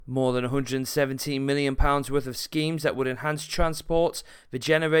More than £117 million worth of schemes that would enhance transport,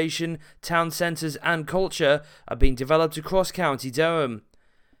 regeneration, town centres and culture are being developed across County Durham.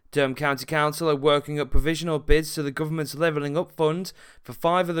 Durham County Council are working up provisional bids to the government's Levelling Up Fund for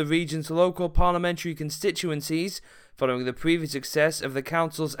 5 of the region's local parliamentary constituencies, following the previous success of the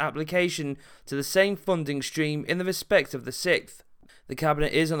council's application to the same funding stream in the respect of the 6th. The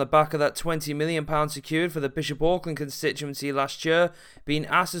Cabinet is on the back of that £20 million secured for the Bishop Auckland constituency last year, being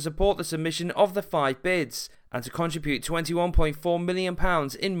asked to support the submission of the 5 bids and to contribute £21.4 million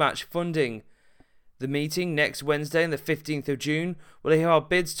in match funding. The meeting next Wednesday on the 15th of June will hear our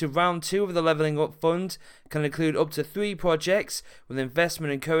bids to round 2 of the Levelling Up Fund, can include up to 3 projects with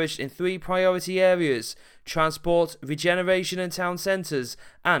investment encouraged in 3 priority areas: transport, regeneration and town centres,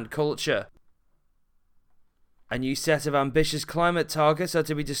 and culture. A new set of ambitious climate targets are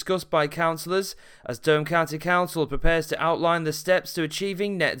to be discussed by councillors as Durham County Council prepares to outline the steps to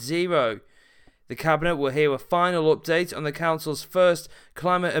achieving net zero. The Cabinet will hear a final update on the Council's first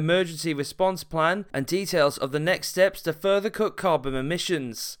Climate Emergency Response Plan and details of the next steps to further cut carbon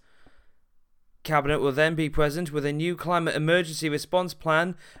emissions. Cabinet will then be present with a new Climate Emergency Response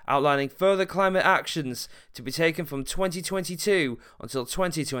Plan outlining further climate actions to be taken from 2022 until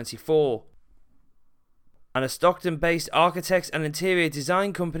 2024. And a Stockton-based architects and interior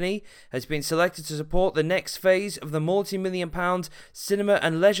design company has been selected to support the next phase of the multi-million-pound cinema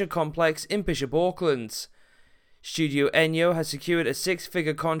and leisure complex in Bishop Auckland. Studio Enyo has secured a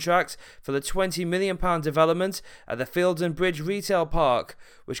 6-figure contract for the £20 million development at the Fielden Bridge Retail Park,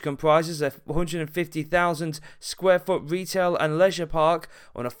 which comprises a 150,000 square foot retail and leisure park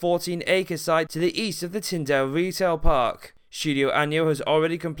on a 14-acre site to the east of the Tyndale Retail Park. Studio Enyo has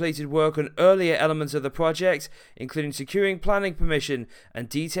already completed work on earlier elements of the project, including securing planning permission and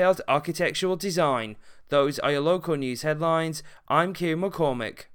detailed architectural design. Those are your local news headlines. I'm Kieran McCormick.